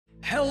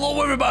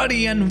Hello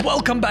everybody and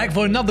welcome back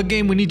for another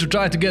game we need to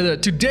try together.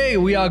 Today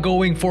we are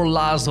going for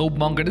Last Hope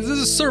Bunker. This is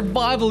a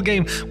survival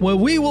game where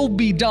we will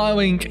be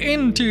diving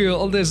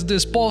into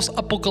this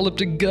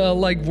post-apocalyptic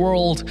like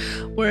world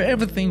where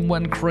everything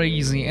went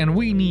crazy and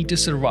we need to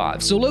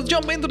survive. So let's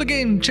jump into the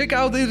game, check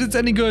out if it's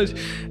any good,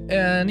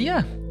 and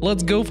yeah,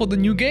 let's go for the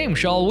new game,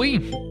 shall we?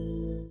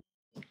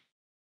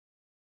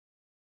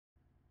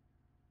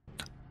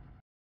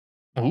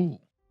 Ooh.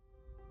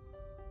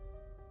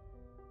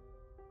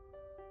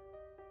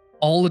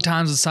 All the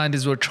times the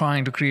scientists were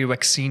trying to create a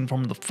vaccine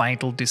from the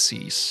fatal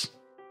diseases.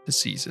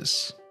 It's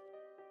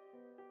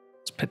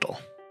piddle.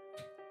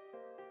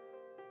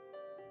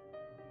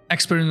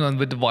 Experiment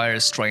with the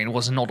virus strain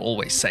was not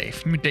always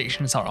safe.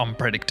 Mutations are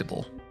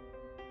unpredictable.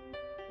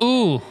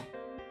 Ooh,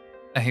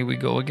 here we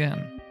go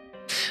again.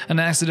 An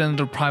accident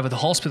at a private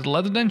hospital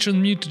let the dangerous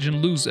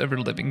mutation lose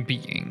every living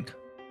being.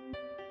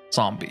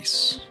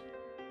 Zombies.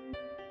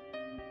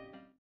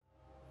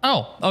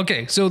 Oh,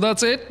 okay, so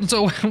that's it.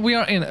 So we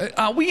are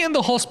we in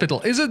the hospital?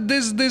 Is it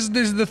this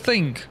the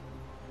thing?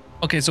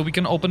 Okay, so we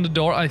can open the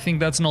door. I think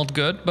that's not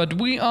good, but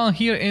we are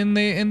here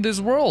in this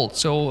world.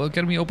 So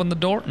can we open the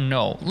door?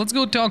 No. Let's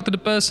go talk to the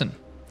person.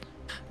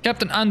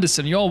 Captain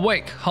Anderson, you're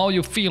awake. How are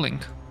you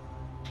feeling?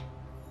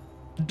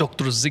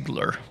 Dr.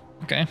 Ziegler.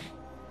 Okay.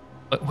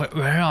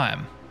 Where I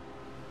am?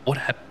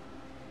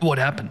 What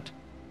happened?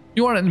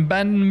 You are in an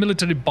abandoned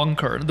military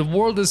bunker. The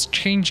world has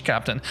changed,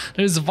 Captain.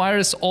 There is a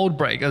virus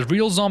outbreak, a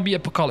real zombie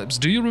apocalypse.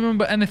 Do you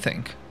remember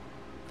anything?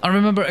 I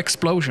remember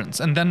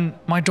explosions, and then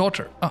my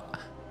daughter.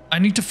 I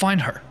need to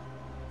find her.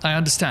 I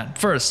understand.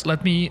 First,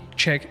 let me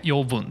check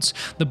your wounds.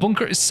 The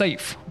bunker is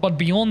safe, but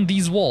beyond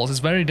these walls is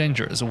very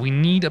dangerous. We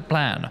need a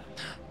plan.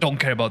 Don't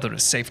care about the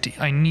safety.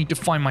 I need to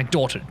find my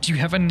daughter. Do you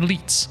have any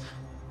leads?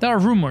 There are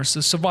rumors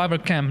a survivor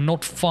camp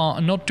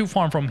not too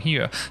far from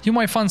here. You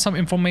might find some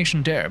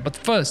information there, but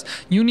first,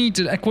 you need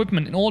the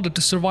equipment in order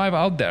to survive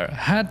out there.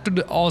 Head to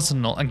the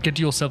arsenal and get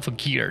yourself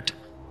geared.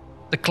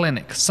 The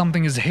clinic.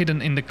 Something is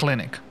hidden in the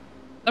clinic.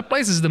 That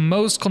place is the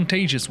most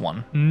contagious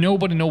one.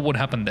 Nobody knows what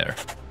happened there.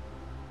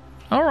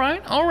 All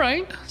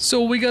right.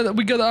 So we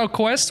got our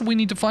quest. We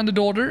need to find the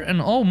daughter,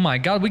 and oh my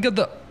God, we got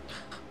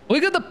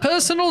the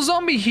personal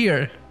zombie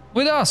here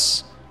with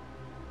us.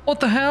 What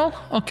the hell?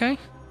 Okay.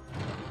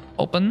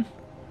 Open.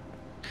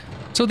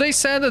 So they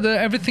said that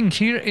everything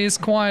here is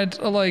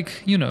quite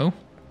like, you know,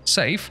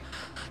 safe.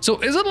 So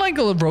is it like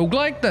a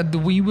roguelike that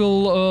we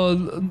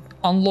will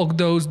unlock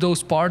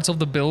those parts of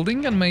the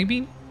building and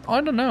maybe, I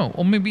don't know,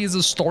 or maybe it's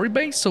a story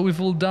base, so if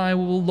we'll die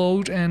we will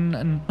load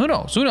and who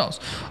knows.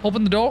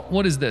 Open the door.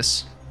 What is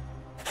this?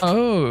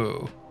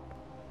 Oh.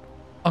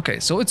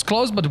 Okay, so it's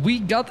closed, but we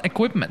got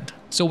equipment.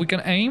 So we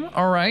can aim,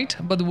 alright,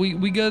 but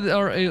we got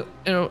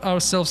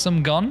ourselves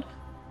some gun.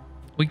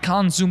 We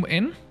can't zoom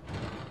in.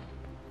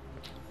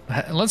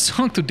 Let's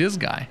talk to this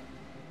guy.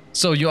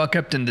 So you are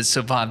captain that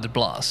survived the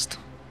blast.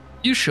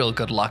 You sure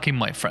got lucky,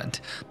 my friend.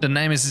 The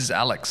name is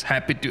Alex.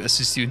 Happy to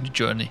assist you in the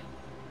journey.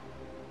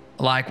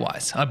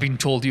 Likewise, I've been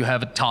told you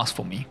have a task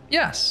for me.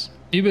 Yes,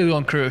 you will be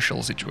in a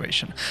crucial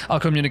situation.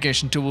 Our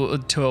communication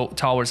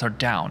towers are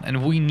down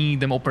and we need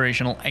them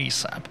operational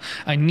ASAP.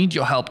 I need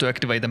your help to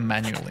activate them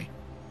manually.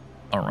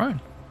 Alright.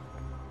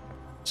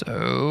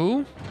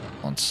 So,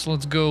 let's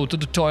go to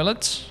the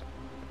toilets.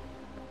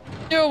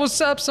 Yo, what's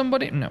up,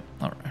 somebody? No,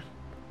 alright.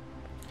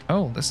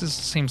 Oh,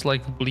 seems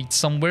like it leads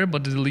somewhere,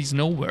 but it leads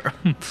nowhere.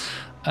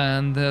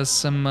 And there's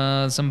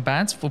some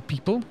beds for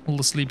people who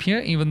will sleep here,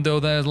 even though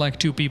there's like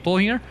 2 people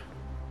here.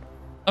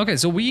 Okay,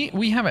 so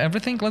we have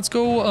everything. Let's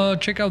go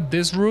check out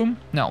this room.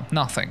 No,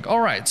 nothing.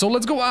 Alright, so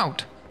let's go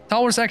out.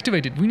 Towers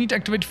activated. We need to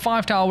activate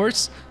 5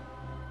 towers.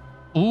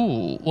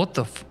 Ooh, what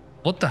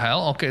the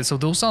hell? Okay, so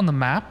those are on the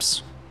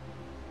maps.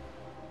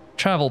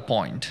 Travel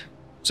point.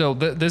 So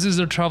this is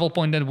the travel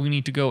point that we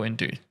need to go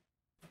into.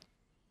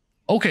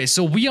 Okay,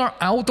 so we are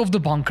out of the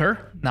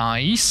bunker.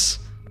 Nice.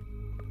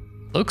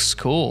 Looks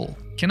cool.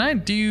 Can I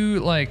do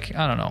like,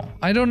 I don't know.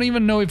 I don't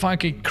even know if I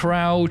can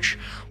crouch.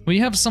 We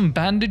have some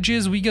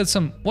bandages. We got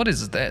some, what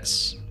is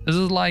this? Is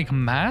it like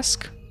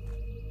mask?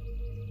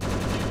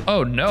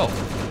 Oh no.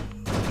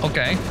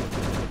 Okay.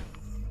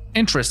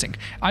 Interesting.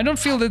 I don't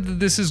feel that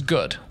this is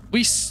good.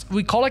 We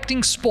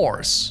collecting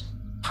spores.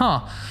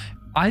 Huh.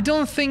 I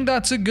don't think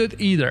that's a good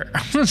either.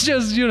 It's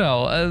just, you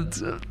know,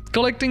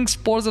 collecting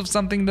spores of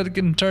something that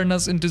can turn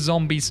us into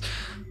zombies.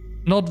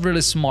 Not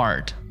really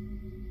smart.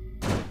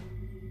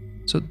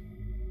 So,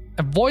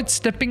 avoid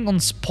stepping on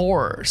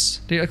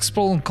spores. They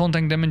explode in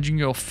contact, damaging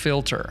your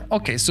filter.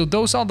 Okay, so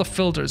those are the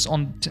filters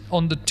on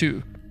the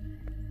 2.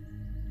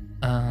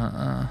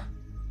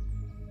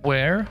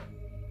 Where?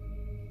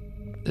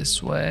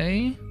 This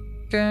way.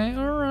 Okay,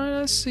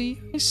 alright, I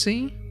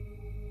see.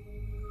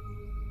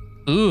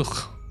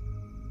 Ugh.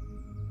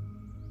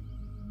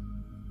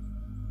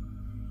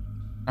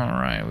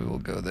 Alright, we will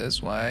go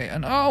this way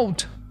and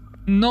out!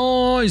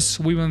 Nice!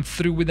 We went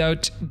through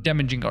without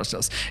damaging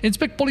ourselves.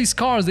 Inspect police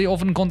cars, they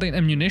often contain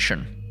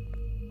ammunition.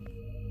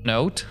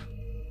 Note.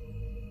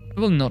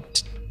 We will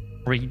not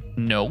read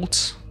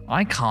notes.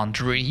 I can't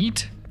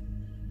read.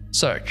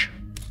 Search.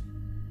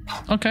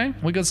 Okay,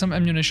 we got some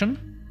ammunition.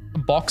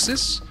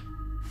 Boxes.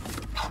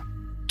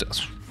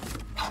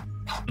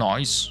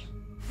 Nice.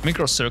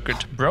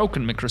 Microcircuit.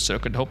 Broken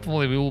microcircuit.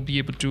 Hopefully we will be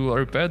able to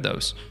repair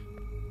those.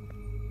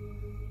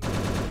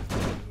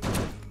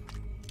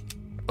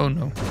 Oh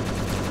no.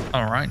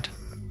 Alright.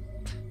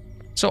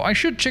 So I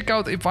should check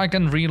out if I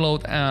can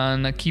reload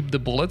and keep the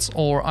bullets,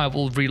 or I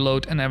will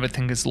reload and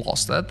everything is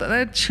lost.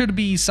 That should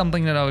be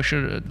something that I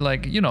should,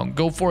 like, you know,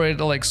 go for it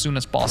like soon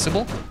as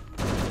possible.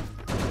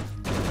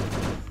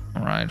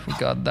 Alright, we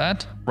got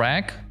that.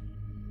 Rack.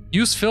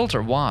 Use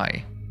filter,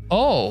 why?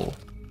 Oh.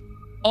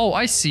 Oh,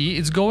 I see.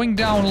 It's going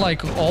down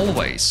like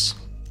always.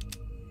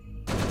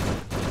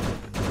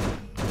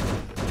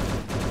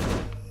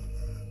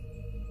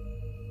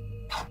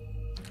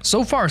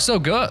 So far, so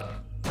good.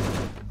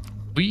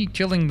 We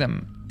killing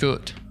them.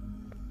 Good.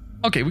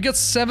 Okay, we got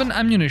 7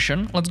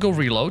 ammunition. Let's go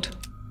reload.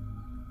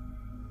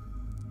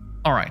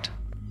 Alright.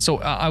 So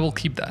I will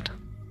keep that.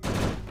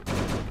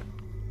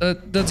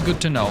 That's good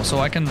to know. So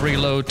I can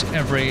reload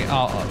every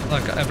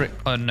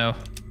no.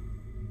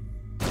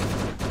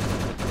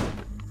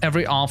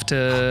 Every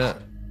after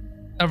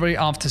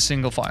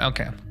single fire.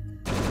 Okay.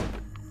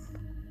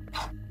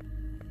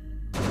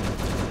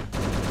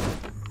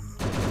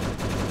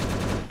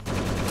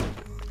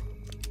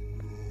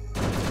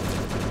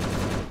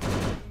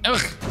 Ugh.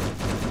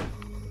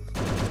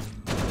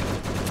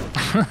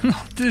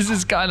 This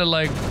is kind of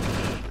like,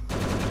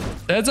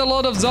 that's a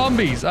lot of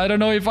zombies. I don't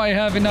know if I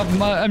have enough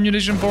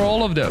ammunition for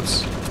all of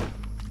those.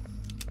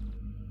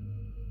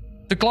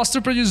 The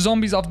cluster produce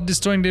zombies after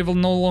destroying. They will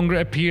no longer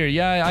appear.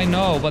 Yeah, I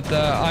know, but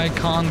I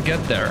can't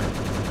get there.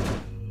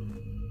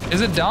 Is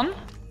it done?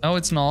 No,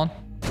 it's not.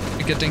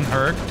 We're getting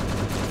hurt.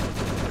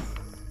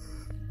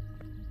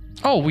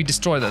 Oh, we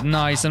destroyed that.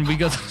 Nice, and we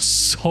got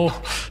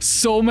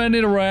so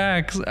many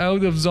racks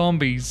out of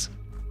zombies.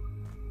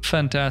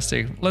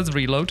 Fantastic. Let's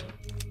reload.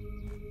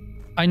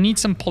 I need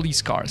some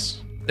police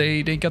cars.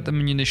 They got the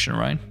ammunition,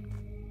 right?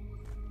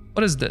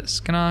 What is this?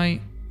 Can I?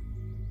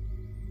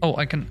 Oh,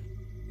 I can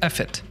F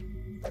it.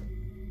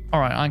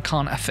 Alright, I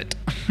can't F it.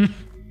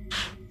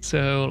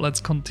 So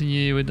let's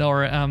continue with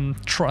our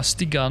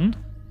trusty gun.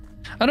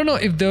 I don't know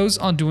if those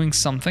are doing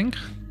something.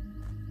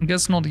 I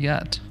guess not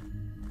yet.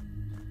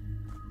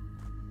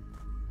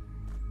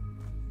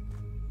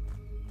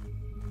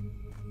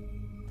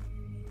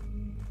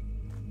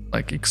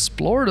 Like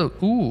explore the...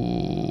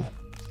 Ooh.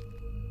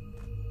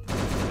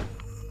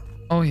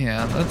 Oh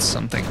yeah, that's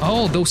something.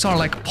 Oh, those are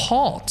like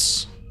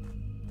pots.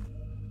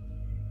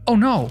 Oh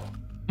no,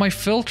 my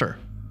filter.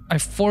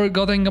 I've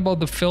forgotten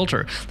about the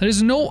filter. There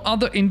is no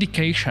other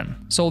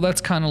indication. So that's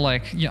kind of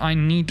like, yeah, I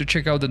need to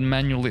check out that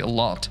manually a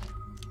lot.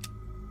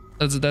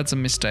 That's a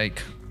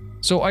mistake.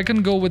 So I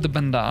can go with the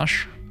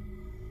bandage.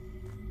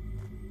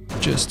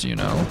 Just, you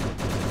know.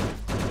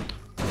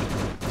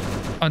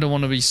 I don't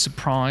want to be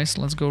surprised.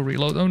 Let's go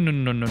reload. Oh,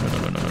 no.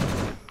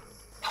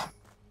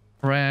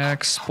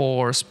 Rack,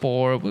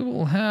 spore. We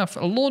will have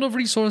a lot of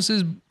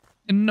resources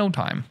in no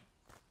time.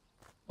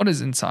 What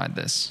is inside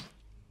this?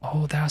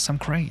 Oh, there are some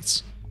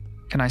crates.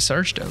 Can I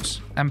search those?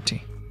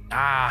 Empty.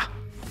 Ah,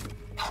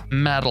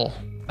 metal.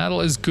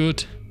 Metal is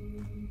good.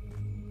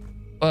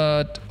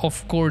 But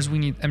of course we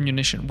need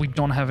ammunition. We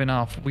don't have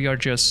enough. We are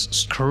just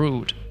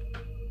screwed.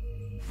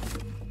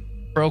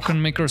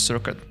 Broken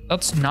microcircuit.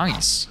 That's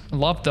nice.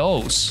 Love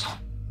those.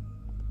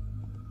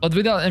 But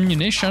without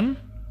ammunition,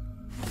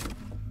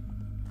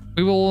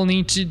 we will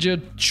need to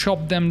just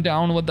chop them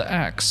down with the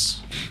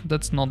axe.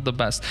 That's not the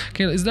best.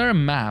 Okay, is there a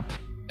map?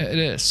 It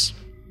is.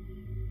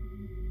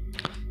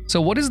 So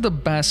what is the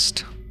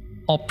best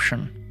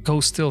option? Go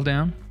still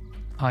down?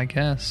 I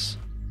guess.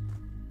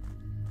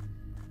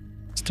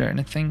 Is there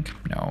anything?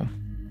 No.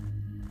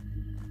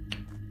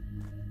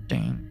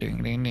 Ding,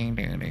 ding, ding, ding,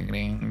 ding,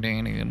 ding, ding,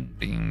 ding,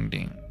 ding,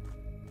 ding.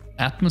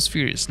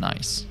 Atmosphere is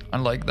nice. I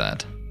like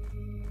that.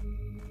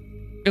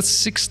 Got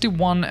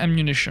 61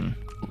 ammunition.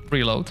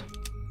 Reload.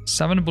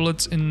 7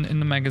 bullets in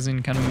the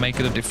magazine can make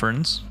a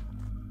difference.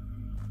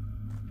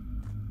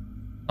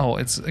 Oh,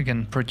 it's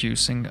again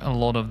producing a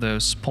lot of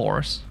those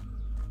spores.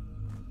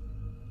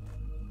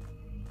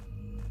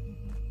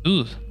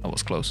 Ooh, that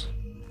was close.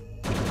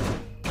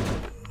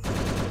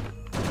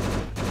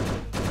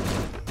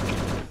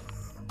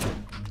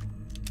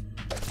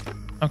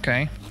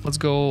 Okay, let's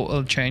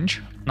go change.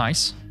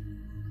 Nice.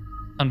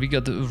 And we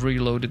got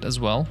reloaded as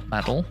well.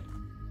 Metal.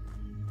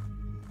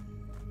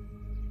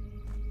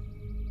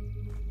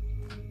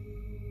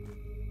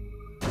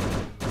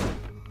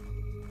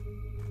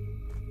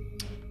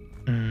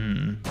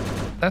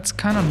 That's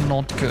kind of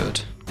not good.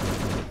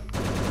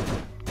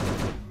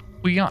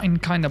 We are in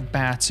kind of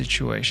bad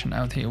situation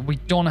out here. We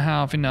don't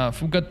have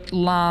enough. We got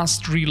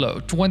last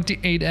reload,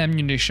 28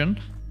 ammunition,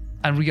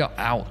 and we are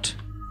out.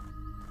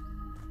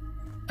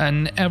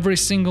 And every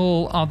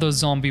single other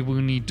zombie we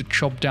need to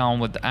chop down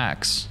with the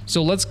axe.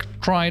 So let's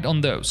try it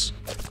on those.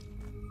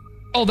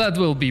 Oh, that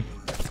will be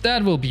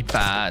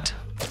bad.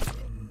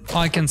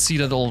 I can see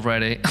that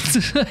already.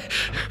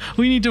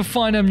 We need to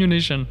find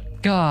ammunition.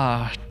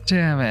 God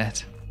damn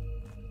it.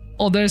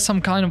 Oh, there's some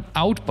kind of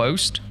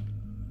outpost.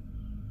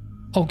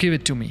 Oh, give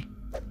it to me.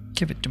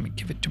 Give it to me,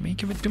 give it to me,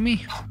 give it to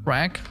me.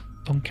 Rack.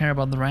 Don't care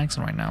about the racks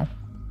right now.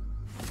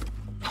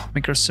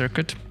 Micro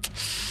circuit.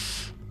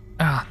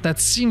 Ah, that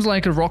seems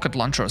like a rocket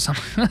launcher or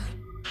something.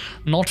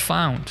 Not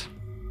found.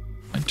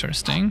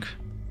 Interesting.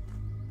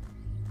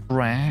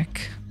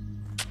 Rack.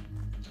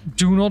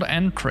 Do not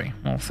entry.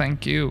 Oh,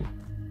 thank you.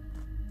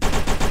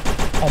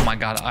 Oh my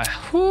god,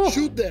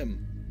 Shoot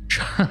them!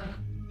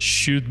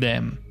 Shoot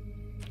them.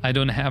 I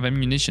don't have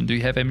ammunition. Do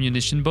you have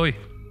ammunition, boy?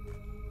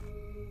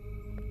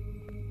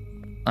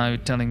 Are you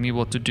telling me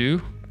what to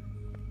do?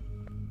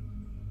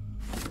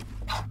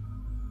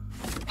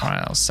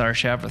 Alright, I'll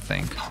search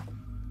everything.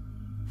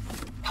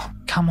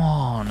 Come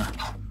on.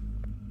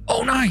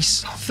 Oh,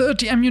 nice!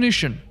 30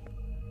 ammunition.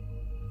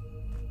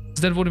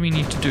 Is that what we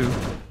need to do?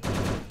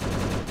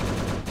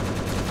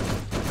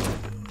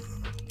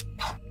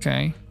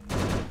 Okay.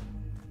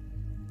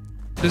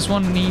 This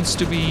one needs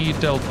to be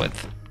dealt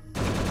with.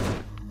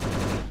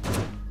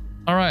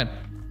 Alright.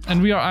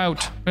 And we are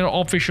out. We're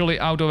officially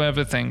out of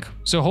everything.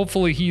 So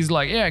hopefully he's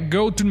like, yeah,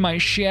 go to my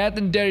shed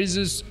and there is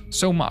just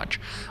so much.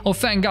 Oh,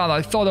 thank God.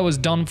 I thought I was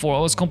done for. I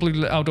was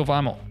completely out of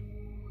ammo.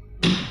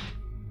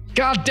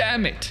 God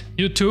damn it.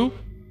 You too?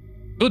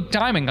 Good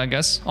timing, I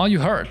guess. Are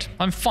you hurt?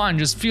 I'm fine,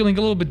 just feeling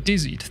a little bit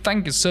dizzy.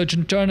 Thank you,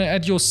 Surgeon Turner,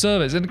 at your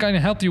service. And can I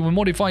help you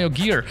modify your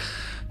gear?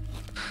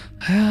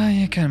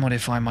 You can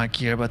modify my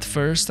gear, but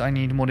first I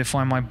need to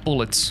modify my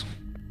bullets.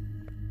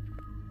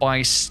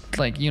 By,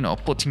 like, you know,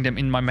 putting them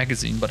in my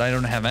magazine, but I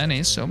don't have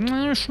any, so...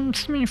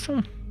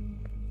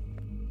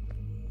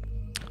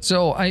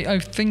 So, I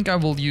think I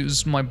will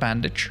use my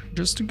bandage,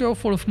 just to go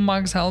for the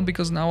max health,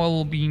 because now I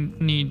will be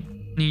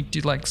need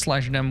to, like,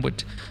 slash them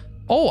with...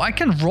 Oh, I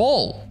can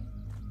roll!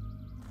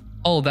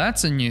 Oh,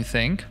 that's a new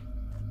thing.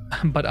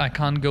 But I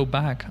can't go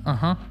back,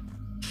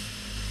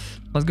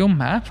 Let's go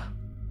map.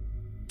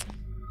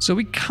 So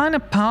we kind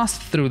of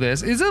passed through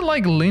this. Is it,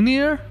 like,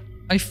 linear?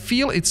 I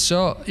feel it's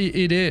so,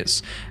 it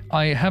is.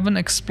 I haven't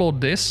explored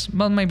this,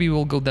 but maybe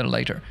we'll go there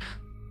later.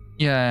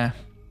 Yeah,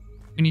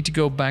 we need to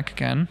go back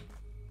again.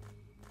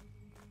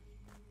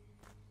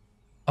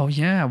 Oh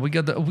yeah, we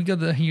got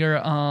the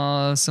here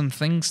some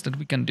things that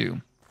we can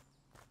do.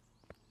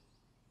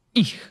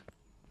 Eek.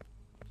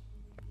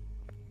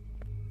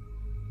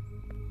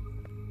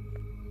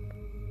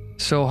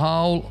 So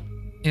how?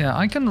 Yeah,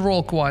 I can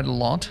roll quite a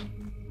lot.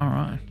 All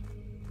right.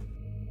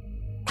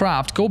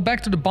 Craft. Go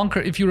back to the bunker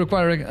if you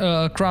require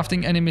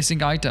crafting any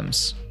missing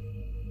items.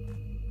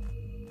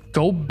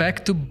 Go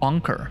back to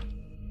bunker.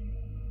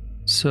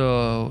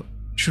 So,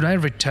 should I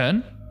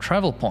return?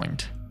 Travel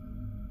point.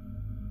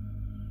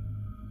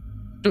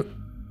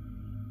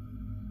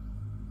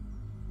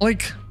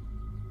 Like,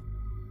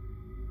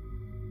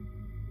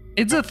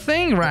 it's a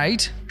thing,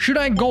 right? Should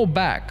I go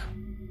back?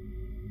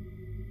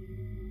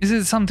 Is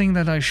it something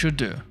that I should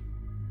do?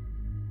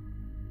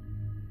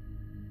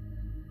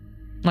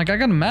 Like, I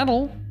got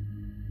metal.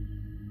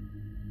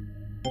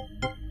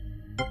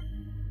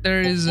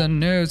 There is a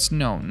notes.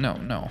 No.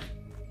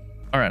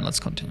 Alright, let's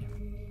continue.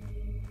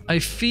 I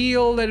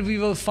feel that we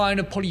will find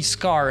a police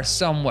car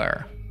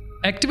somewhere.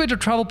 Activate the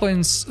travel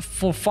points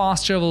for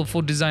fast travel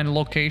for design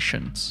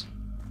locations.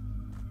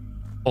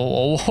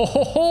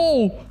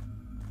 Oh.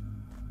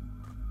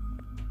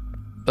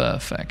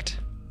 Perfect.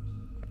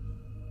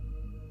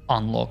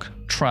 Unlock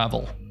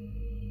travel.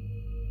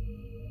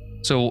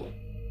 So,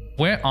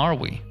 where are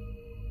we?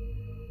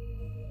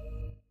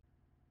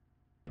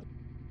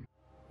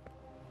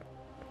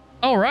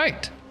 All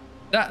right,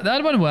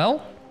 that went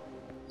well.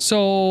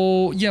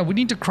 So yeah, we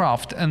need to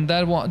craft, and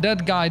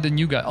that guy, the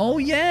new guy. Oh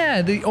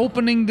yeah, the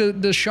opening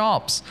the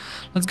shops.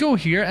 Let's go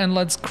here and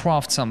let's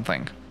craft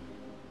something.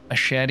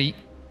 Machete.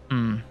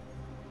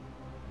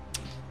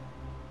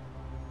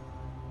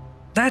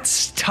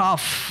 That's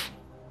tough.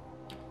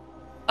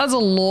 That's a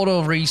lot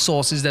of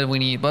resources that we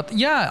need, but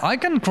yeah, I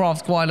can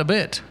craft quite a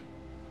bit.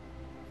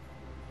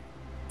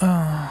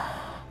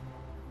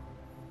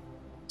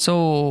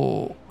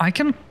 So I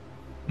can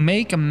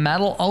make a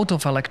metal out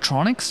of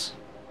electronics?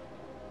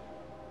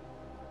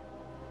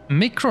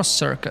 Micro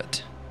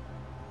circuit.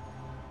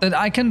 That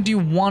I can do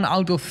 1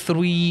 out of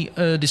 3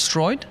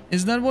 destroyed?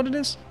 Is that what it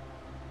is?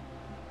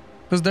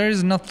 Because there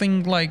is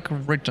nothing like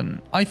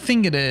written. I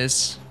think it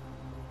is.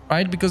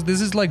 Right? Because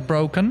this is like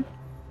broken.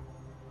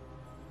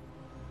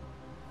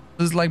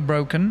 This is like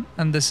broken,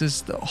 and this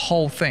is the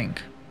whole thing.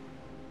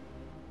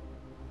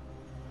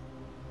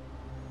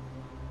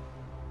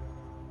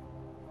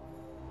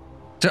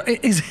 So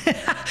is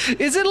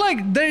it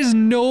like there is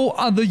no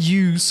other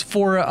use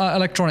for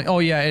electronic? Oh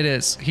yeah, it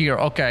is here.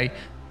 Okay,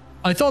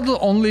 I thought the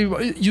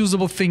only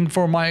usable thing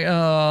for my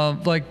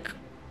like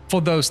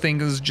for those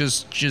things is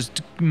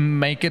just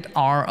make it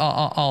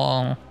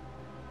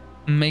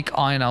make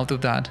iron out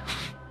of that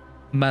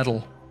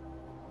metal.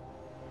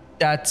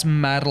 That's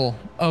metal.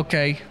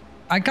 Okay,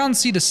 I can't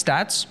see the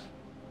stats.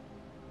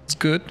 It's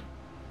good.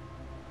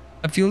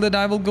 I feel that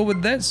I will go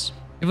with this,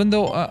 even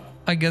though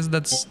I guess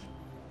that's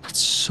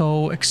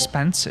so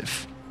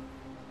expensive.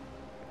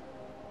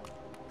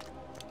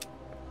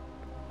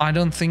 I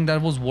don't think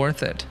that was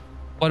worth it.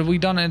 But we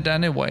done it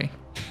anyway.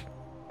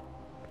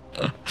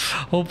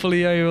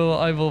 Hopefully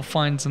I will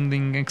find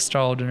something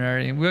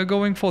extraordinary. We're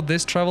going for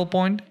this travel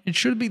point. It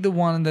should be the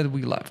one that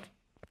we left.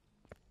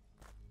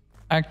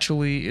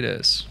 Actually, it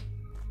is.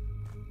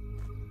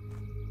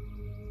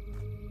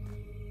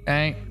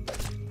 Okay.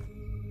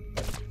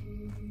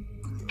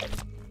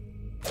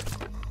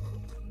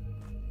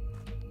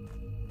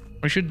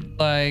 We should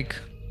like...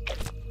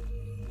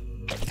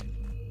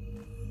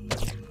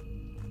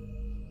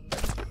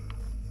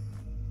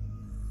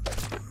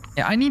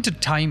 Yeah, I need to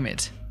time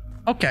it.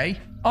 Okay,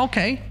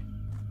 okay.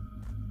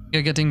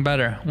 You're getting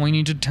better. We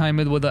need to time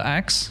it with the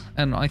axe,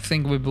 and I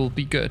think we will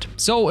be good.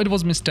 So, it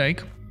was a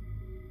mistake.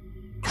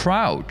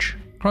 Crouch.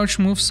 Crouch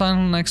moves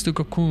silently next to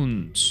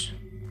cocoons.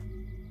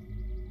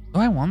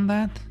 Do I want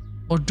that?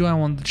 Or do I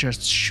want to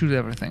just shoot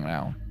everything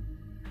now?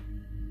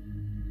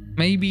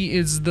 Maybe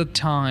it's the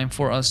time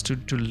for us to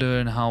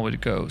learn how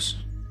it goes.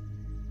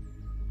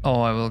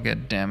 Oh, I will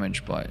get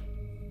damaged by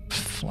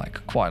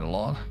like quite a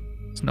lot.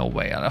 There's no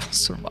way I'll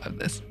survive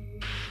this.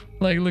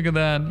 Like, look at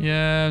that.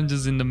 Yeah, I'm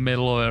just in the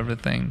middle of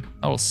everything.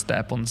 I will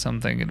step on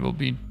something. It will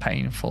be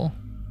painful.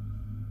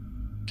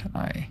 Can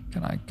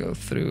I go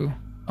through?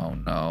 Oh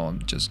no,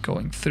 I'm just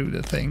going through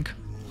the thing.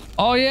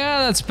 Oh yeah,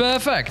 that's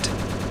perfect.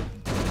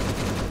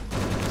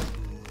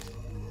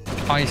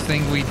 I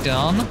think we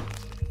done.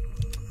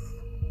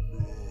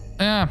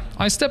 Yeah,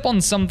 I step on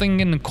something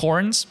in the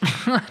corns.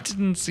 I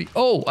didn't see.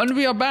 Oh, and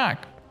we are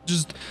back.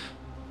 Just,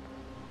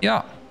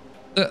 yeah.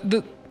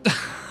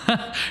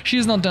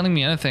 She's not telling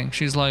me anything.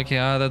 She's like,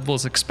 yeah, that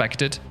was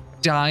expected.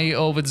 Die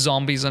over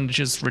zombies and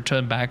just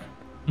return back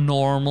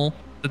normal.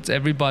 That's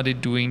everybody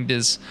doing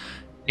this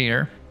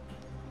here.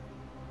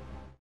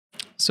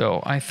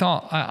 So I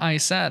thought, I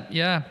said,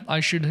 yeah, I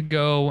should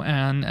go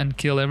and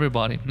kill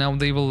everybody. Now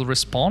they will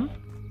respawn?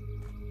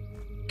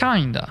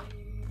 Kinda.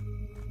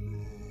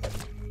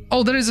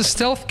 Oh, there is a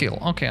stealth kill.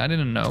 Okay, I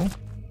didn't know.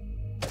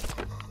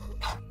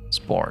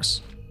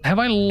 Spores. Have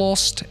I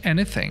lost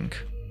anything?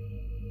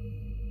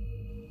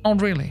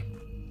 Not really.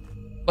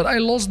 But I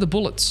lost the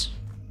bullets.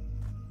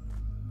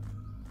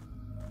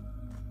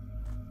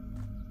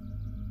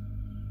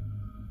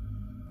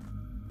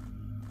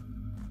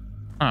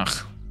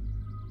 Ugh.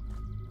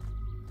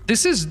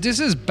 This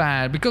is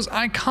bad because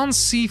I can't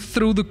see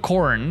through the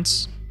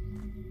corns.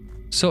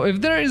 So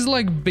if there is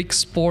like big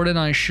spore that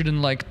I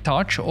shouldn't like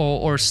touch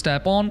or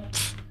step on,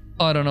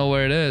 I don't know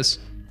where it is.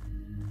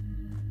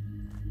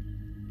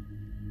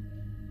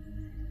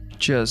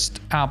 Just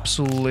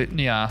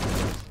absolutely, yeah.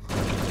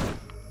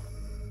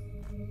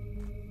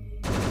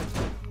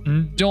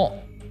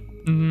 Don't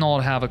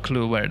not have a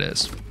clue where it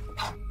is.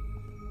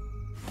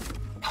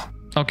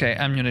 Okay,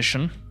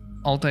 ammunition.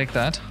 I'll take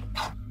that.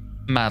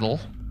 Metal.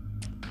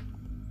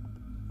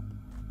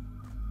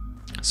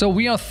 So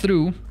we are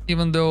through,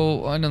 even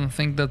though I don't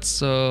think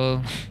that's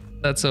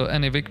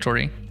any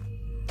victory.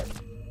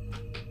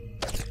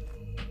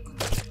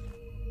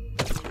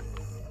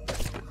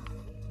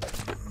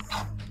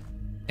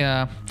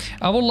 Yeah,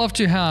 I would love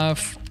to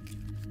have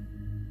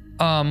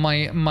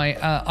my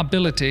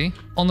ability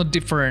on a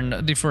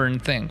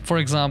different thing. For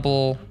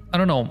example, I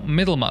don't know,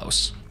 middle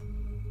mouse.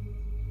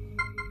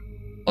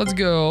 Let's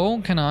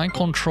go. Can I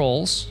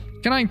controls?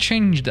 Can I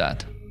change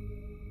that?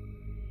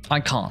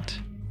 I can't.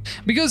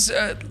 Because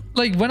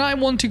like when I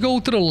want to go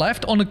to the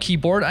left on the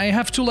keyboard, I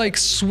have to like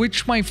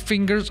switch my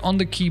fingers on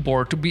the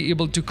keyboard to be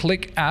able to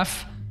click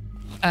F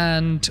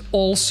and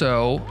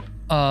also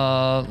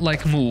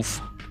like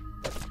move.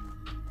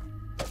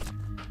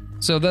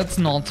 So that's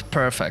not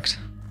perfect.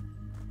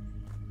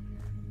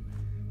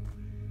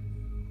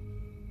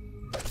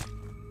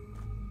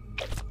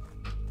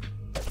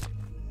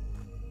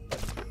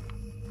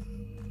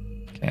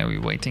 Okay,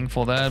 we're waiting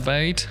for that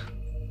bait.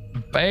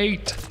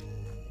 Bait!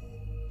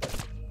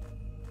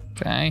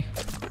 Okay,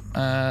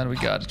 and we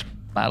got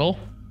battle.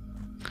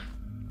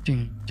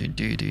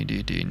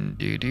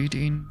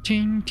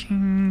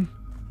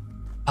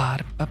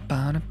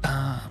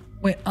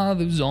 Where are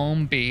the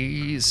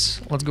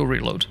zombies? Let's go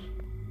reload.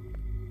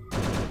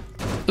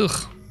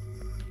 Ugh,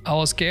 I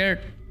was scared.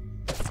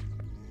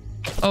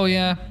 Oh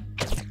yeah.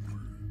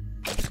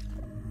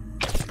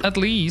 At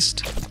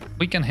least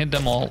we can hit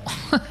them all.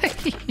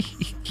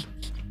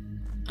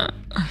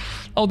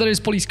 Oh, there is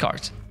police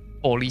cars.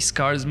 Police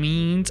cars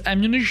means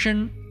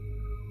ammunition.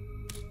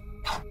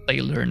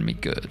 They learn me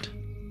good.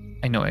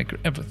 I know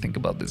everything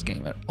about this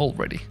game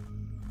already.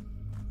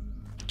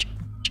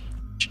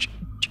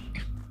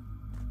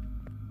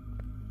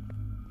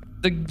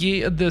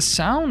 The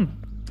sound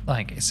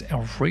like is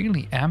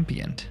really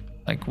ambient.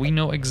 Like we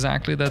know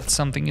exactly that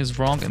something is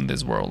wrong in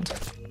this world.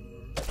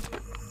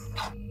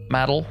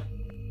 Metal.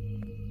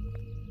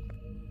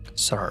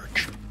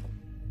 Search.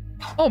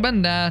 Oh,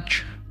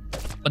 bandage.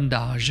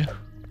 Bandage.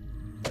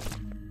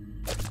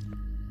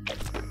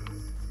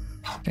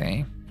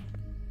 Okay.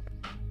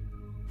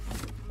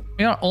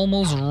 We are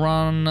almost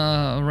ran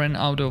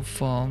out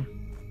of.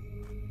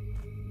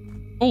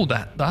 Oh,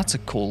 that's a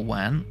cool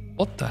one.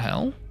 What the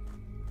hell?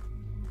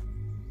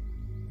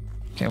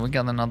 Okay, we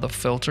got another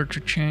filter to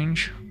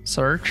change.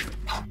 Search.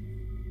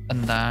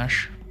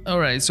 Bandage.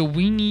 Alright, so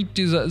we need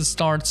to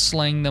start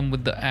slaying them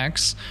with the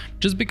axe.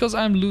 Just because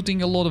I'm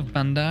looting a lot of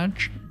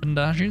bandages.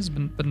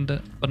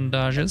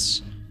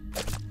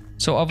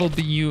 So I will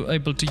be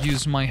able to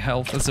use my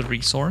health as a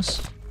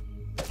resource.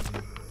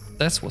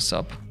 That's what's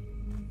up.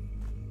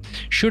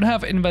 Should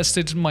have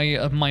invested my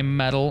my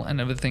metal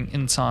and everything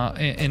inside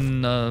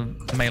in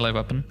melee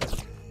weapon.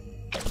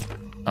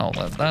 Oh,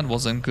 that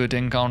wasn't a good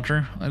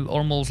encounter. I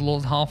almost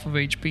lost half of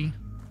HP.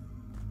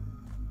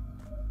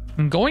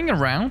 I'm going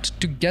around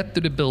to get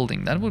to the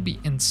building. That would be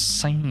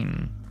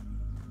insane.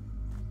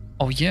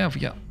 Oh yeah,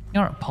 we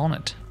are upon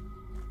it.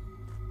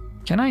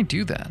 Can I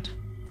do that?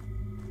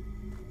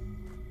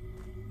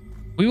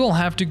 We will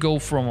have to go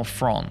from a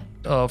front,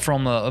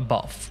 from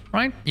above,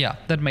 right? Yeah,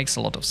 that makes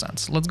a lot of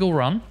sense. Let's go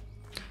run.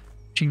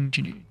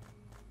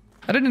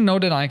 I didn't know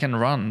that I can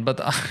run,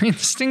 but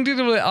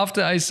instinctively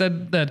after I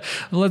said that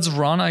let's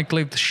run, I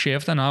clicked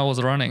shift and I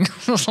was running.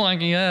 I was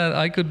like, yeah,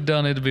 I could have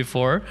done it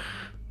before.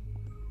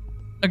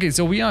 Okay,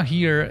 so we are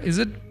here.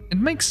 It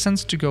makes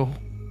sense to go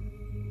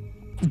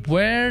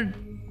where?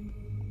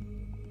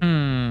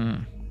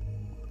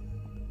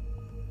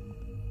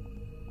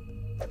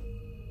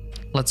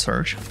 Let's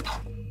search.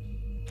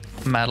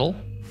 Metal.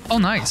 Oh,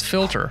 nice.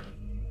 Filter.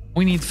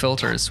 We need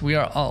filters. We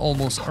are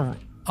almost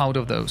out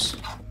of those.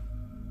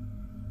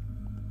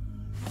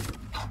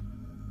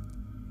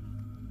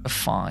 A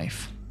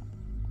 5.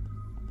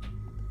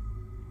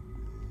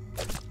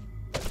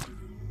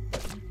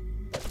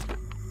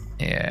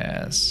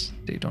 Yes,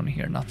 they don't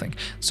hear nothing.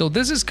 So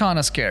this is kind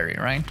of scary,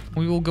 right?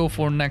 We will go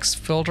for next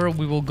filter.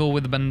 We will go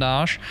with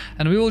bandage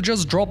and we will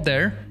just drop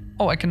there.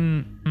 Oh, I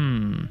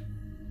can...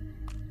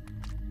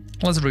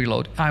 Let's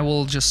reload. I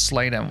will just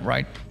slay them,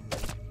 right?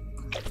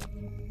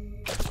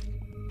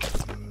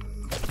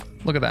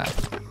 Look at that.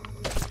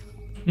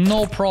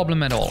 No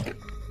problem at all.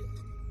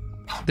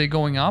 They're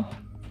going up.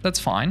 That's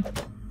fine.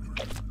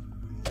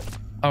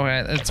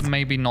 Okay, it's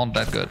maybe not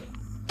that good.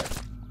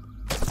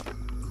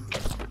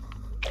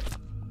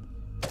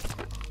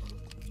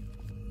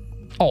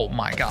 Oh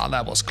my god,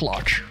 that was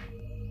clutch.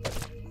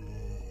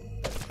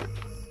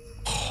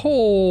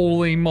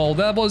 Holy mo,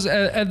 that was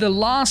at the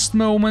last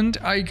moment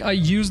I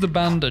used the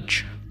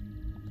bandage.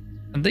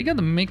 And they got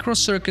the micro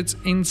circuits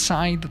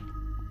inside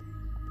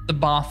the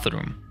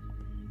bathroom.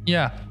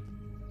 Yeah.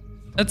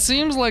 It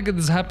seems like it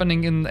is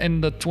happening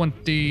in the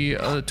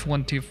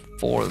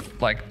 24,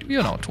 like,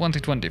 you know,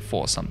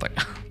 2024 something.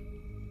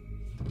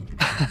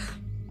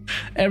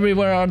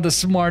 Everywhere are the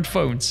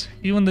smartphones,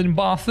 even in the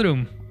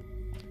bathroom.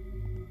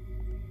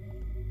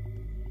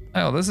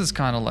 Oh, this is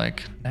kind of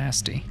like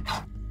nasty.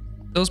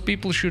 Those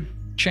people should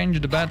change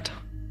the bed.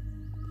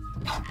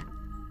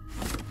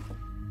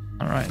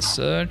 Alright,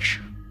 search.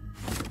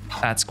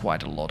 That's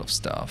quite a lot of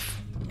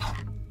stuff.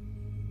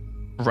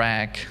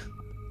 Rag.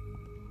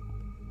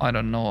 I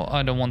don't know.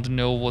 I don't want to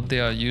know what they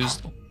are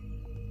used.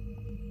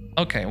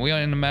 Okay, we are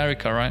in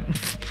America, right?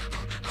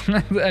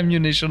 The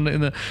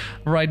ammunition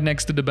right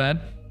next to the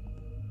bed.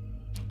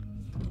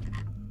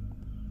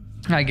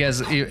 I guess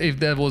if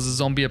there was a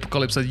zombie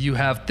apocalypse that you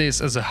have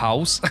this as a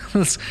house,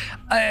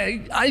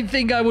 I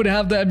think I would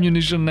have the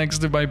ammunition next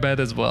to my bed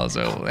as well.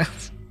 So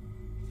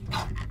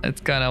that's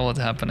kind of what's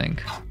happening.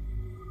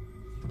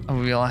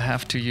 We'll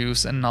have to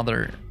use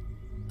another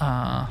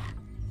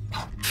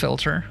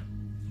filter.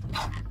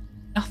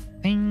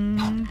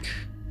 Nothing.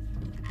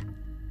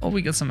 Oh,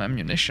 we got some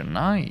ammunition.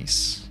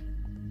 Nice.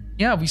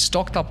 Yeah, we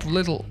stocked up a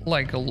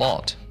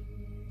lot.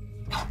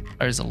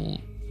 There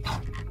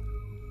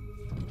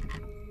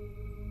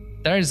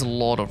is a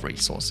lot of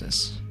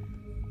resources.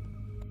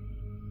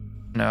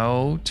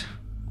 Note.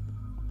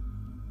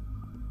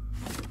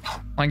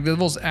 Like, that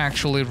was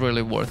actually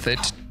really worth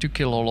it to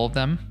kill all of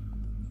them.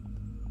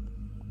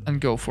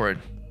 And go for it.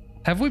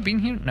 Have we been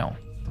here? No.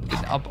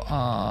 Been up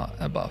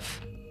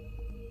above.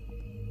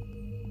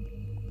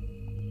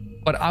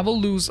 But I will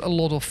lose a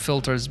lot of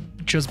filters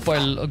just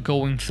by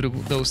going through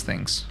those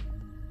things.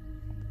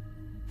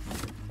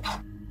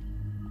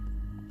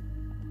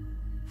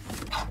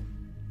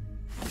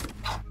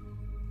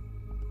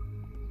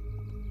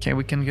 Okay,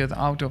 we can get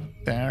out of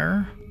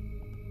there.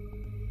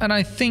 And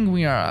I think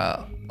we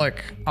are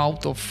like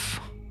out of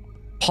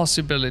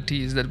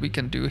possibilities that we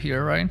can do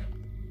here, right?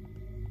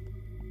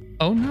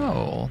 Oh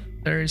no,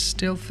 there is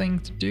still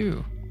things to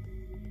do.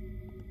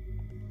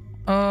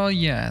 Oh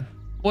yeah,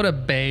 what a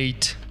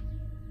bait.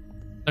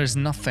 There's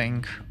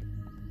nothing.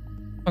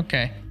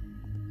 Okay,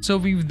 so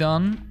we've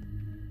done.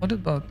 What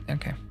about?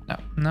 Okay,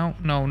 no.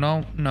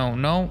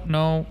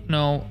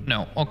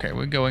 Okay,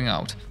 we're going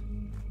out.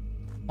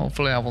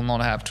 Hopefully I will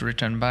not have to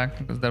return back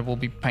because that will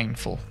be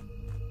painful.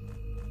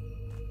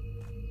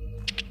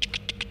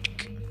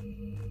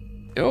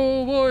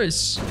 Yo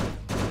boys!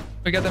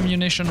 We got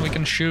ammunition, we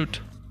can shoot.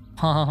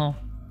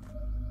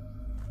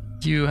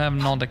 You have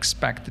not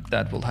expected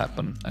that will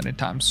happen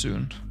anytime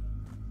soon.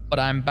 But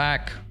I'm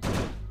back.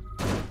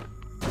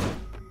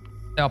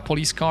 There are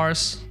police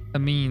cars. That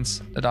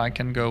means that I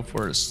can go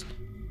first.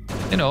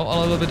 You know, a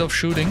little bit of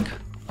shooting.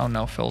 Oh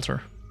no,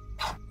 filter.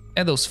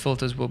 Yeah, those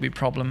filters will be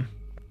problem.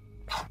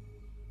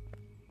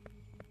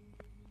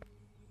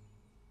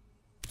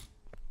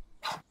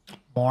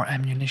 More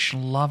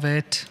ammunition, love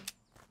it.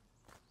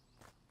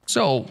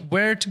 So,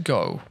 where to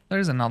go?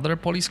 There's another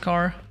police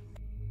car.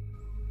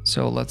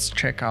 So let's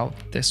check out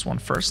this one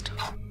first.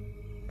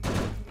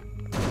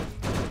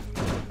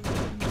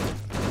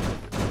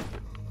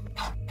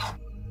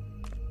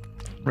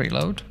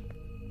 Reload.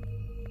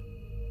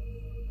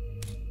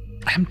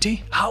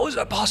 Empty? How is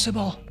that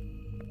possible?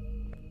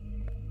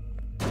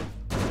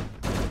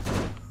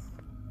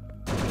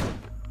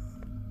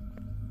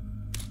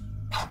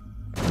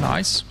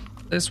 Nice.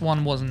 This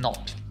one was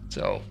not.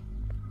 So,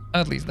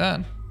 at least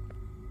that.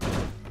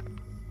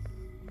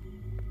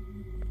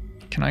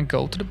 Can I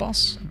go to the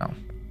boss? No.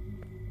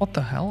 What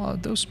the hell are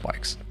those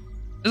spikes?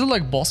 Is it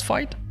like boss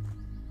fight?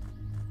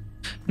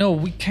 No,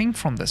 we came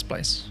from this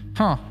place.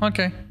 Huh,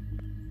 okay.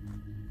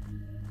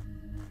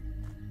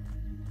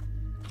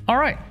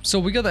 Alright, so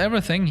we got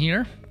everything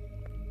here.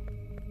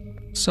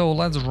 So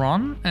let's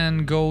run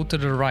and go to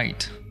the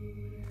right.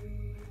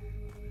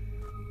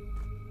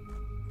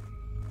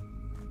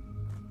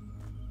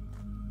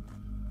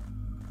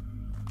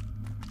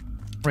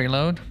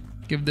 Reload.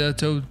 Give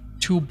the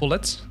two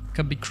bullets.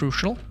 Can be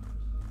crucial.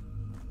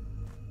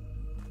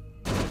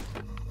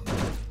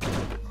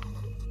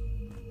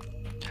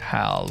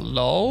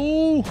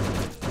 Hello?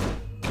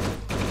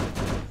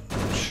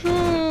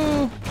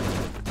 Shoo.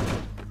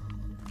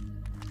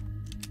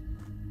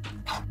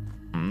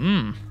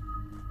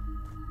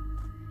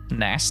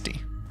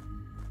 Nasty.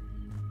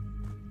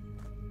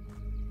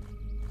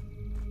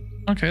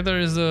 Okay, there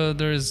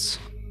is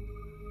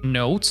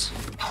notes.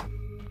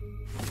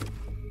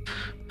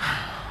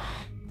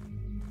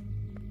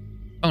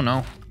 Oh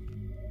no.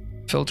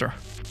 Filter.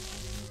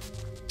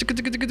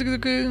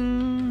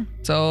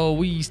 So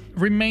we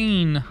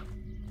remain.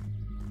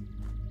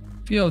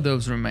 Few of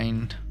those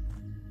remained.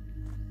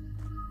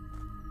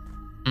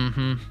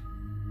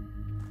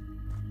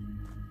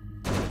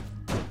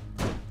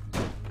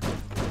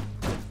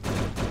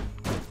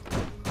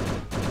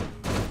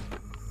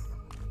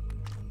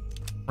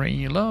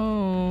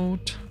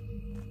 Reload.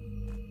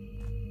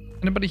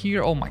 Anybody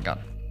here? Oh my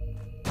god.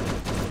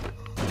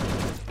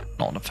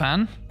 Not a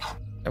fan.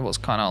 It was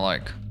kind of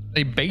like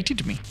they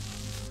baited me.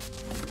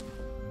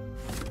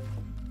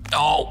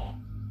 Oh,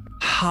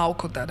 how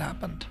could that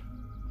happen?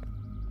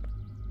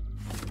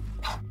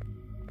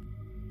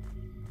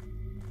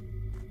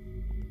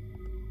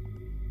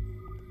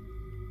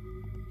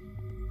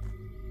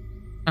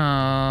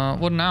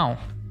 What now?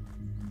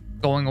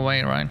 Going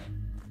away, right?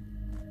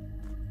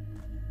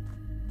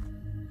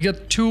 You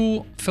get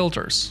 2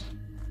 filters.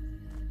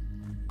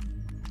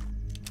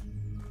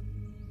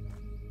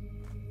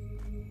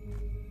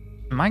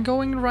 Am I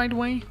going the right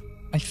way?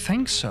 I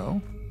think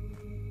so.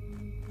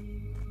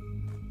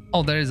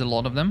 Oh, there is a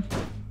lot of them.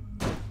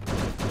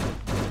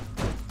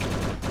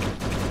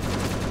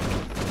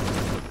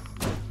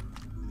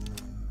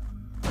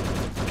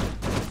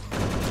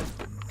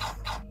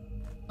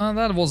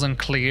 That wasn't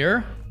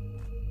clear.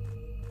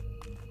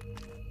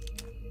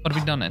 But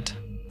we done it.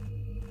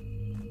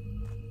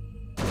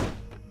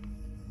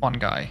 One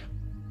guy.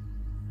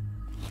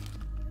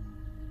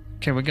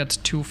 Okay, we got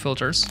 2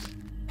 filters.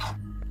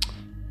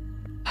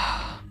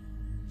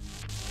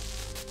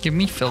 Give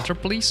me filter,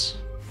 please.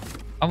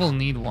 I will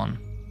need one.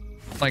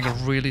 Like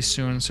really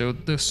soon, so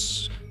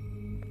this...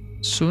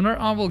 Sooner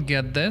I will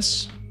get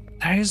this.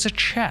 There is a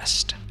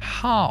chest.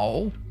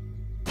 How?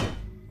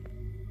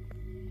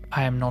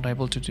 I am not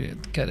able to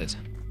get it.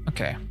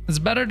 Okay. It's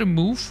better to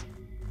move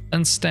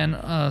than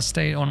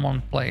stay on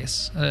one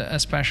place.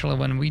 Especially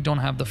when we don't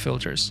have the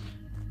filters.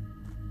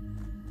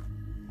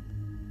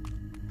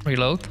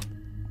 Reload.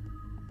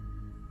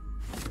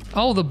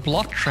 Oh, the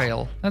blood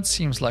trail. That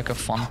seems like a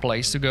fun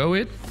place to go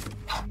with.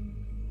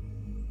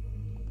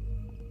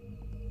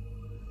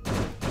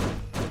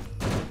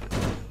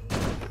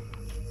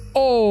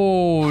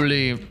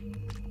 Holy...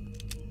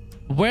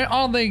 Where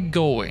are they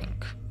going?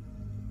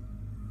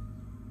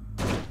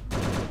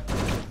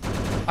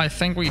 I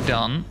think we're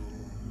done.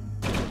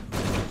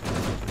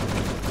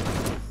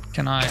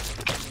 Can I...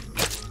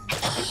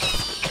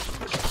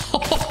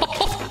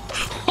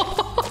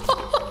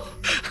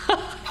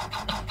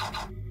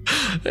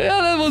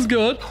 Yeah, that was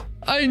good.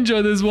 I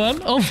enjoyed this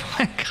one. Oh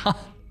my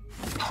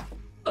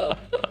god.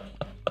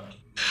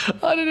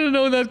 I didn't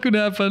know that could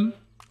happen.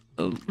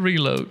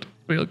 Reload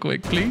real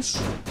quick, please.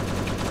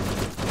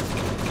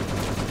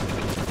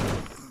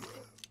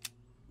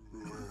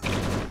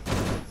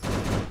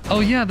 Oh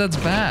yeah, that's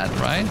bad,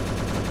 right?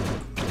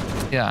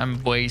 Yeah,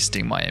 I'm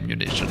wasting my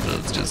ammunition.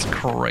 That's just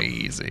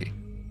crazy.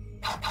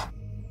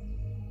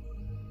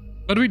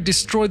 But we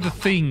destroyed the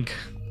thing.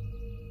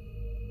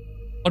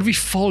 But we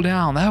fall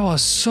down. That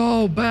was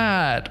so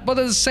bad. But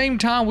at the same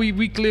time,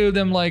 we cleared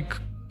them like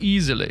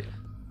easily.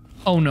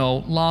 Oh no,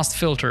 last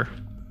filter.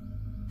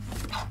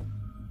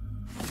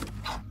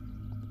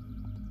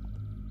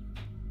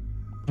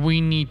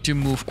 We need to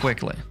move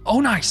quickly. Oh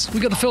nice,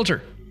 we got the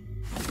filter.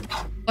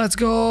 Let's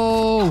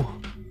go.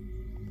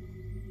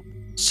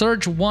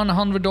 Search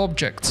 100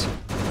 objects.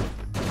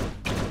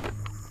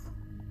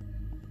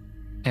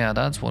 Yeah,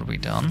 that's what we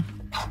done.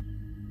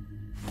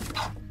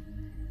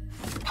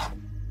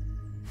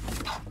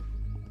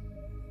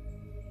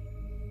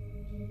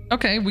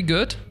 Okay, we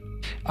good.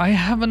 I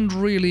haven't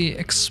really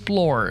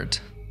explored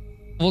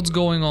what's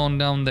going on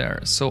down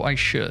there, so I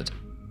should.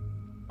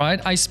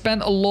 Right? I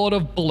spent a lot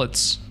of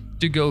bullets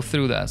to go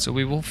through that, so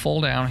we will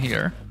fall down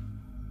here.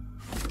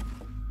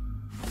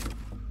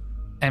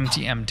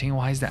 Empty, empty.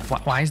 Why is that?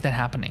 Why is that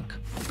happening?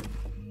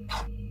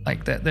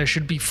 Like that, there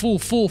should be full.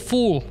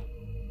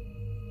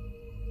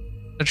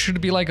 That should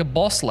be like a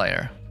boss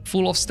layer,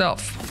 full of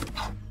stuff.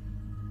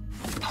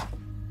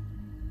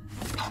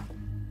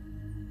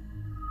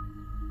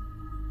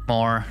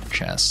 More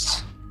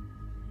chests.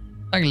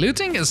 Like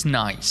looting is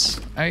nice.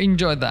 I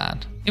enjoyed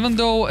that, even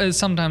though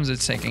sometimes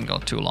it's taking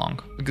too long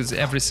because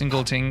every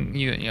single thing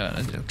you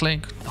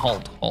click,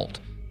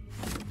 hold.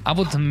 I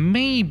would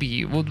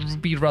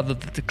be rather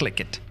to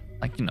click it,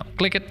 like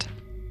click it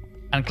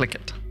and click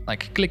it,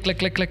 like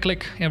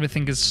click.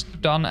 Everything is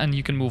done and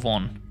you can move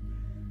on.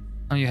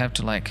 Now you have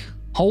to like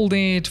hold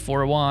it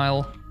for a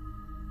while.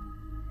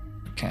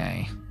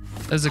 Okay,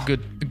 that's a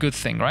good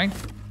thing, right?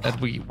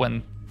 That we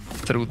went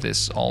through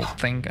this whole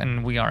thing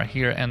and we are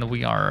here and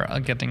we are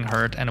getting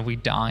hurt and we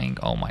dying.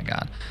 Oh my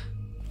god.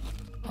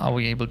 Are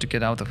we able to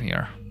get out of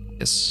here?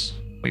 Yes,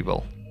 we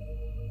will.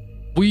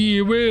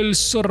 We will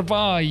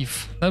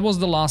survive. That was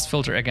the last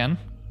filter again.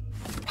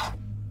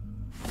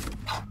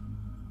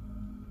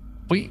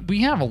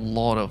 We have a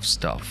lot of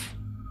stuff.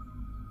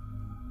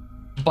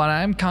 But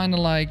I'm kind of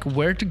like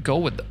where to go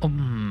with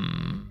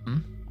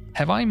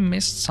have I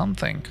missed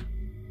something?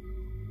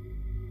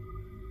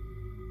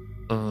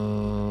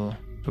 Do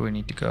we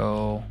need to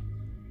go?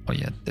 Oh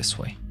yeah, this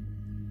way.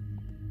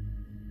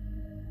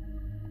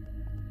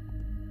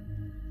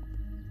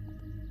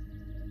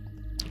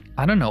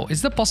 I don't know.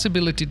 Is the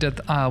possibility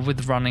that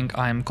with running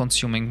I'm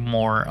consuming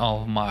more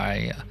of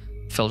my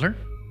filter?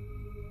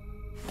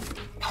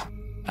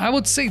 I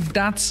would say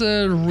that's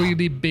a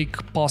really big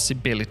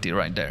possibility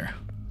right there.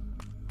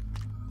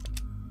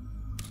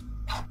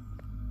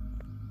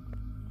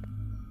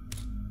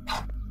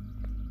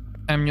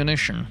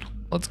 Ammunition.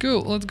 Let's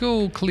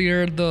go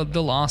clear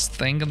the last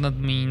thing, and that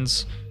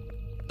means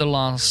the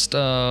last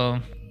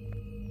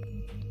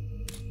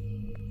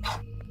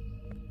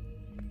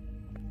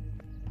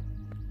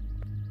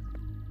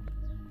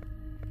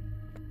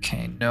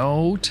okay,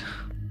 note.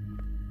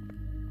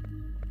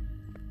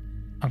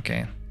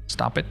 Okay,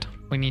 stop it.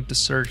 We need to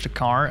search the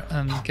car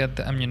and get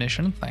the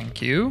ammunition.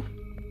 Thank you.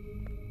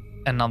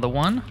 Another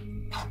one.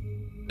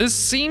 This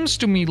seems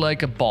to me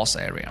like a boss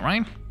area,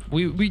 right?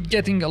 We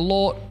getting a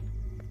lot.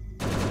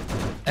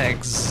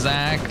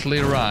 Exactly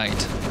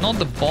right. Not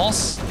the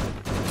boss.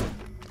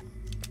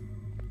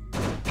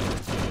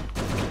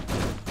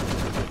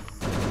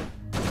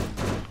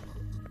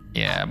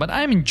 Yeah, but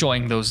I'm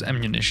enjoying those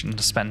ammunition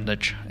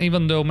spendage,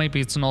 even though maybe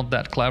it's not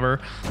that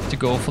clever to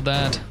go for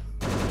that.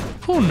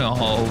 Who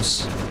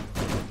knows?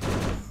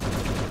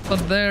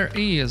 But there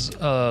is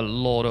a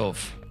lot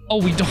of... Oh,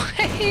 we don't...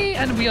 Hey,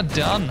 and we are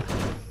done.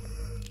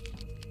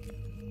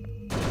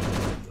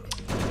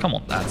 Come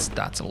on,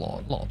 that's a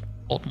lot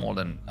more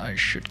than I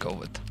should go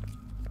with.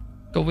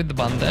 Go with the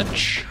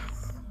bandage.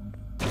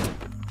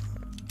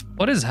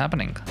 What is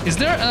happening? Is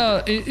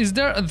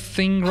there a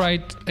thing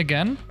right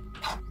again?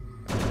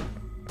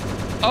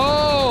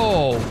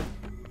 Oh,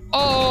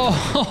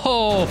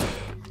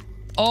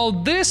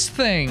 this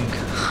thing,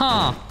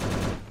 huh?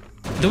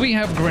 Do we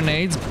have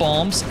grenades,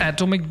 bombs,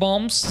 atomic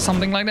bombs,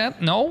 something like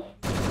that? No?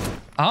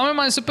 How am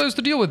I supposed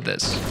to deal with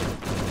this?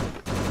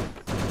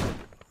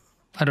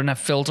 I don't have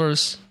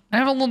filters. I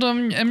have a lot of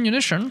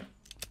ammunition.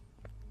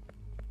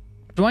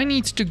 Do I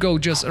need to go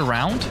just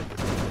around?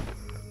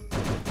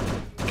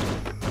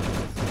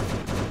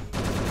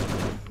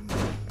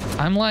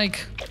 I'm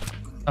like...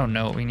 Oh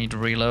no, we need to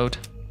reload.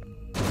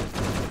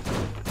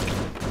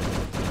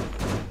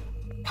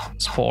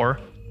 Spore.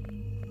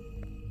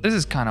 This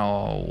is kind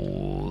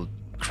of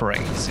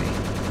crazy.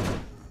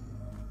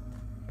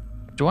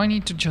 Do I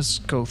need to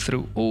just go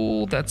through?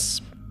 Oh,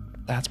 that's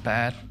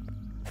bad.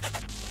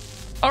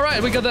 All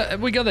right, we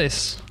got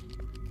this,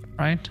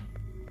 right?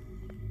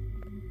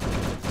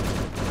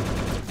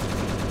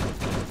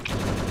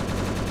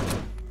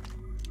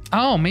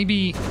 Oh,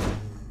 maybe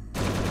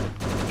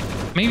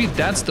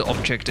that's the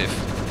objective.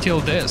 Kill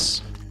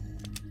this.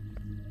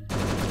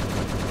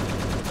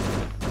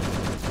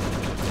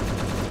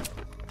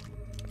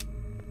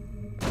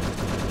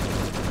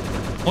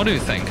 What do you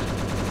think?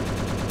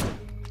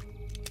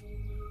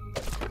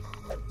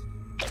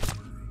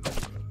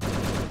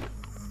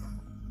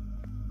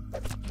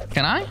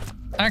 Can I?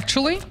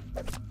 Actually?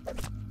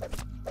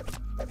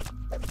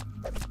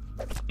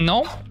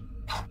 No?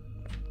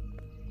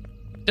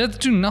 Let's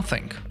do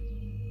nothing.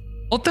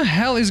 What the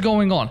hell is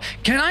going on?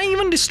 Can I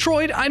even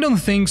destroy it? I don't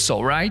think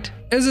so, right?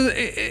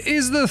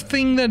 Is the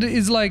thing that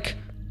is like...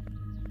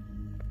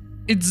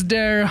 It's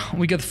there.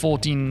 We get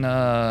 14.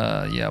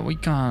 Yeah, we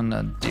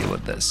can't deal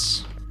with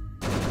this.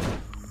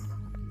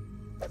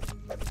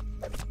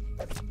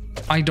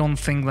 I don't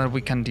think that we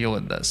can deal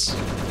with this.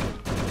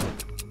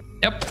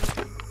 Yep.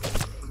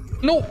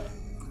 No.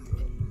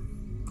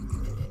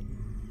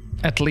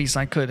 At least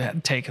I could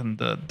have taken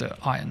the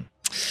iron.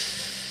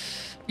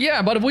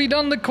 Yeah, but we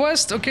done the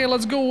quest. Okay,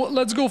 let's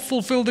go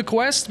fulfill the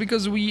quest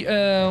because we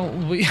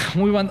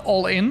went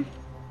all in.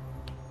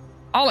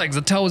 Alex,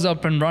 the tower's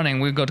up and running.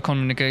 We've got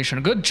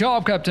communication. Good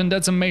job, Captain.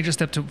 That's a major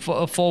step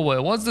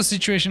forward. What's the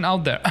situation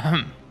out there?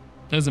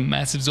 There's a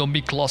massive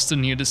zombie cluster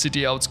near the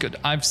city outskirts.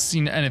 I've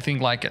seen anything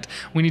like it.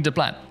 We need a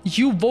plan.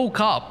 You woke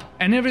up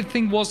and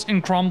everything was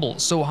in crumble.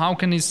 So how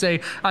can you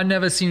say, I've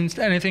never seen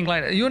anything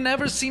like that? You've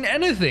never seen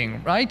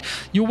anything, right?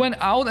 You went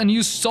out and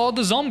you saw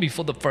the zombie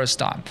for the first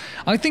time.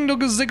 I think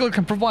Dr. Ziegler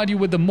can provide you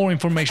with more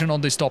information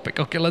on this topic.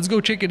 Okay, let's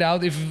go check it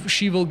out if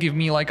she will give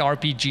me like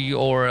RPG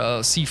or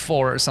C4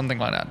 or something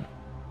like that.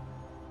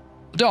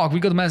 Doc, we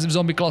got a massive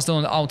zombie cluster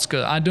on the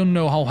outskirts. I don't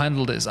know how to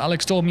handle this.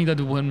 Alex told me that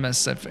it wouldn't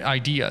mess up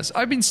ideas.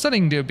 I've been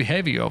studying their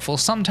behavior for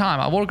some time.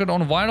 I worked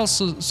on a viral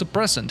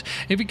suppressant.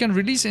 If we can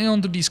release it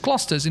onto these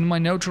clusters, it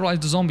might neutralize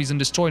the zombies and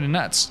destroy the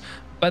nets.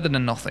 Better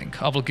than nothing.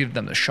 I will give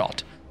them a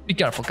shot. Be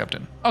careful,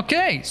 Captain.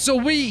 Okay, so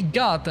we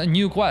got a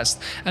new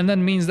quest, and that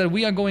means that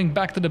we are going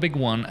back to the big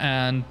one,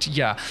 and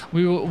yeah,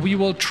 we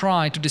will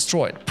try to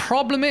destroy it.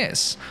 Problem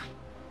is,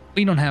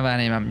 we don't have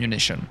any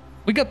ammunition.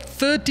 We got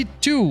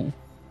 32.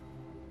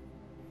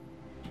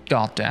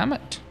 God damn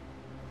it.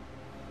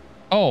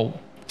 Oh,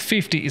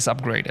 50 is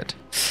upgraded.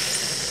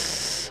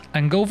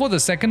 And go for the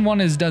second one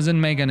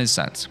doesn't make any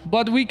sense.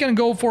 But we can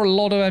go for a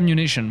lot of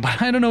ammunition.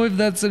 But I don't know if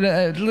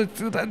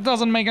that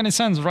doesn't make any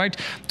sense, right?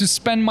 To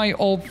spend my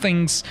old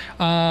things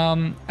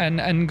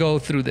and go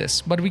through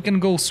this. But we can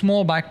go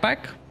small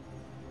backpack.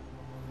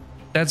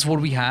 That's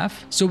what we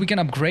have. So we can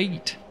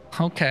upgrade.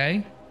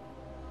 Okay.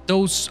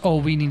 Those, oh,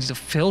 we need the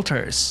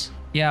filters.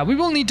 Yeah, we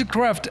will need to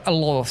craft a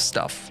lot of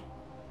stuff.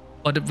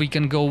 But if we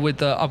can go with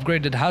the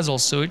upgraded Hazel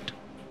suit.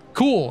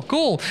 Cool,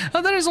 cool.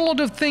 There is a lot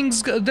of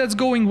things that's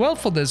going well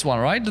for this one,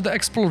 right? The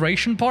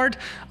exploration part.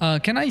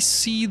 Can I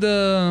see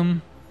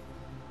the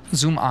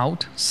zoom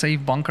out?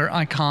 Save bunker.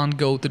 I can't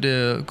go to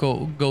the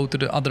go to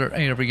the other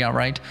area,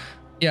 right?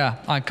 Yeah,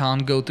 I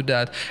can't go to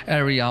that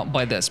area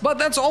by this. But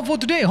that's all for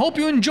today. Hope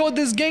you enjoyed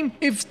this game.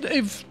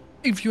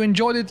 If you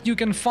enjoyed it, you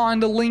can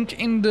find the link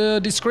in the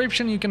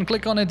description. You can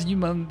click on it,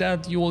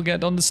 that you will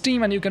get on the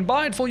Steam, and you can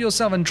buy it for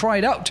yourself and try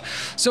it out.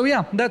 So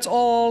yeah, that's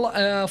all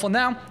for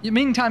now. In the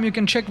meantime, you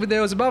can check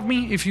videos above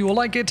me if you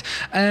like it,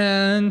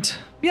 and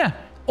yeah,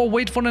 or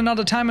wait for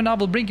another time and I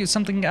will bring you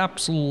something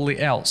absolutely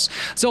else.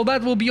 So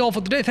that will be all for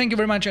today. Thank you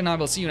very much, and I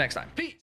will see you next time. Peace!